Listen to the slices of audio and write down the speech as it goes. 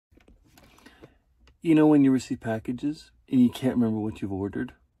You know when you receive packages and you can't remember what you've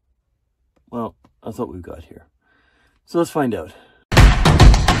ordered? Well, that's what we've got here. So let's find out.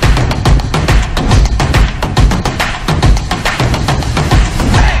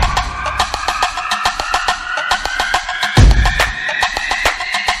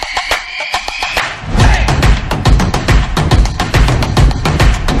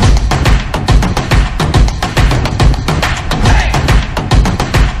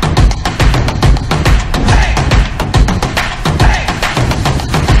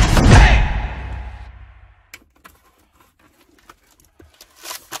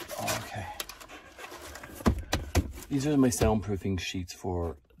 These are my soundproofing sheets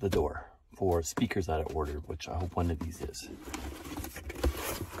for the door, for speakers that I ordered, which I hope one of these is.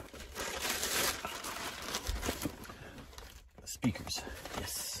 Speakers,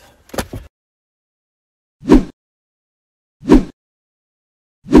 yes.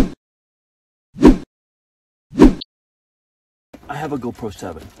 I have a GoPro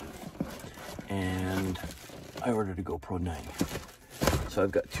 7 and I ordered a GoPro 9. So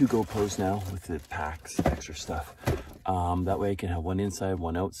I've got 2 GoPros now with the packs, extra stuff. That way I can have one inside,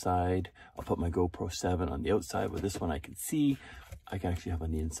 one outside. I'll put my GoPro 7 on the outside. With this one I can see. I can actually have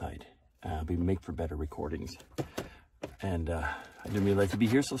on the inside. We make for better recordings. And I didn't realize to be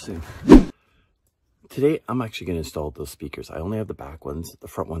here so soon. Today I'm actually going to install those speakers. I only have the back ones. The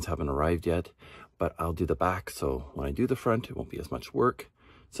front ones haven't arrived yet. But I'll do the back, so when I do the front, it won't be as much work.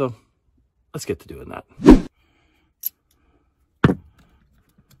 So let's get to doing that.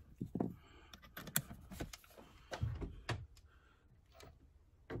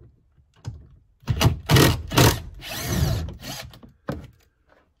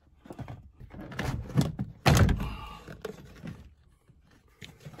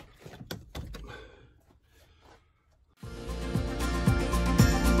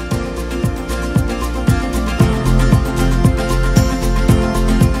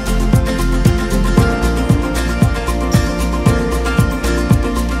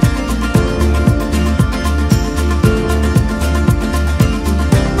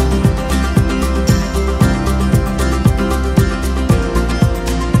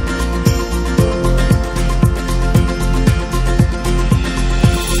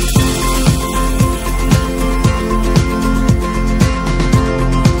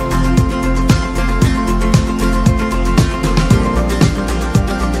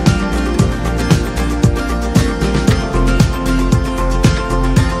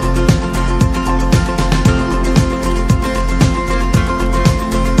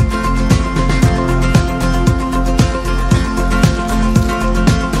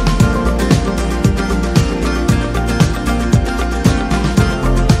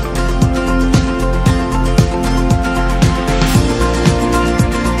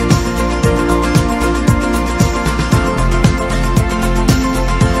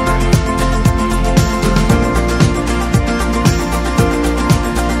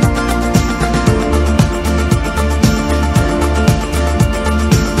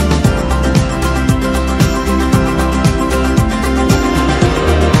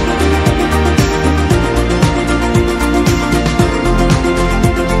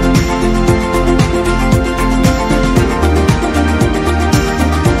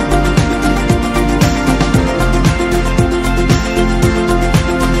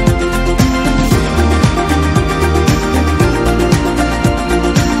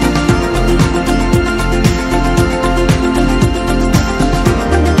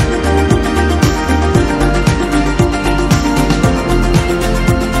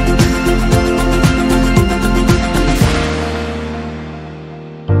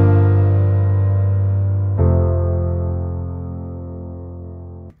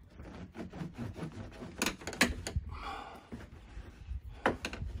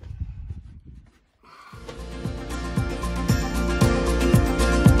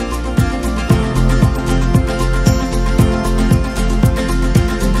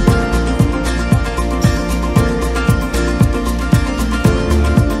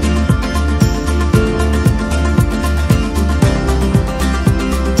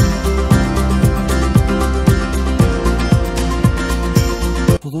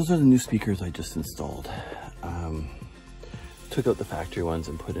 Those are the new speakers I just installed. Took out the factory ones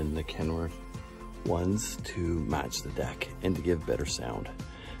and put in the Kenwood ones to match the deck and to give better sound.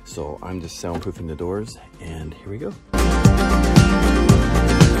 So I'm just soundproofing the doors, and here we go.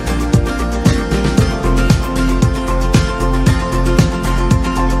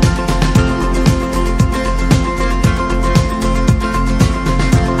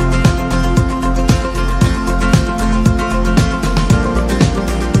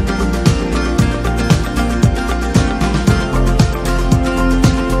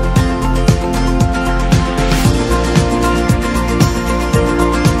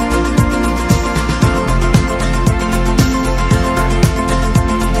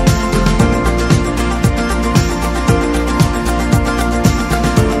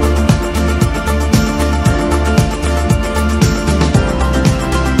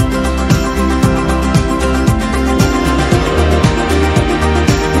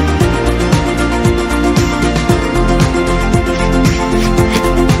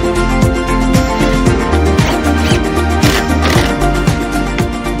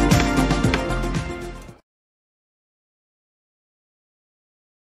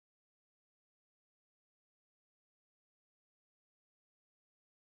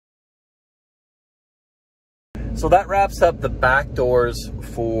 So that wraps up the back doors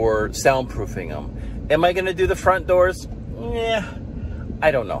for soundproofing them. Am I gonna do the front doors? Yeah,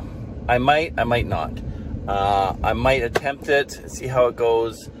 I don't know. I might not. I might attempt it, see how it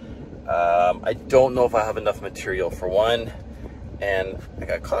goes. I don't know if I have enough material for one, and I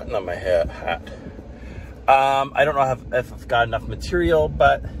got cotton on my hat. I don't know if I've got enough material,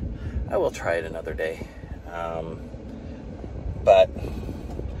 but I will try it another day. But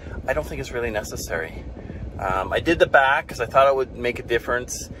I don't think it's really necessary. I did the back because I thought it would make a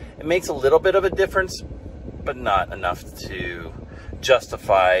difference. It makes a little bit of a difference, but not enough to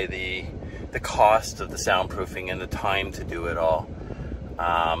justify the cost of the soundproofing and the time to do it all.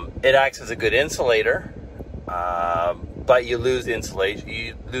 It acts as a good insulator, but you lose insulation,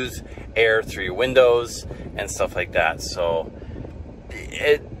 you lose air through your windows and stuff like that. So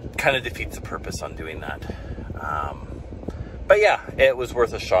it kind of defeats the purpose on doing that. But yeah, it was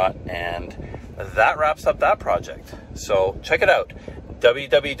worth a shot, and that wraps up that project. So check it out,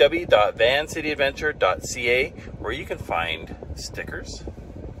 www.vancityadventure.ca, where you can find stickers,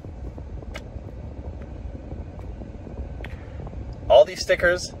 all these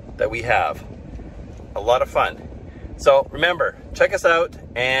stickers that we have. A lot of fun. So remember, check us out,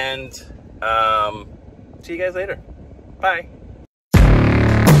 and see you guys later. Bye.